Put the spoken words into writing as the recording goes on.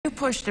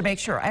push to make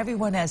sure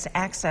everyone has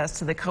access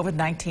to the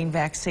COVID-19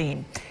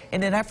 vaccine.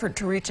 In an effort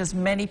to reach as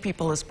many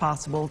people as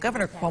possible,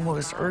 Governor Cuomo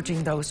is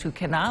urging those who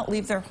cannot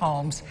leave their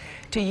homes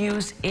to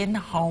use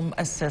in-home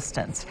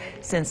assistance.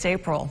 Since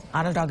April,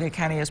 Onondaga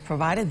County has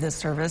provided this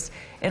service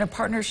in a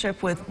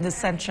partnership with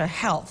Nescentia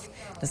Health.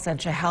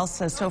 Nescentia Health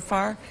says so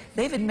far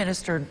they've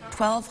administered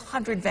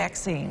 1,200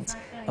 vaccines,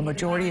 a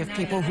majority of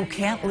people who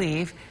can't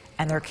leave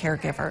and their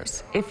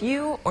caregivers. If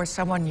you or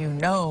someone you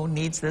know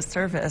needs this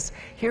service,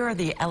 here are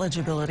the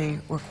eligibility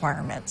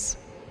requirements.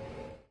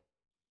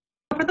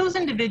 For those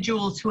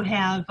individuals who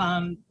have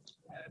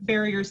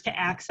barriers to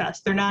access,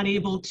 they're not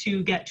able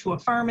to get to a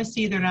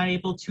pharmacy, they're not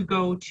able to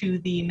go to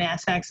the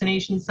mass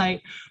vaccination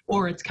site,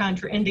 or it's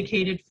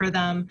contraindicated for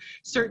them.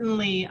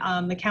 Certainly,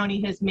 the county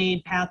has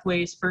made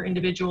pathways for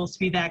individuals to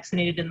be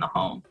vaccinated in the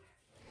home.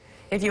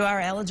 If you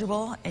are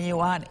eligible and you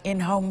want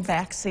in-home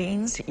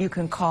vaccines, you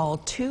can call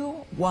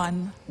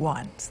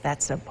 211. It's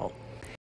that simple.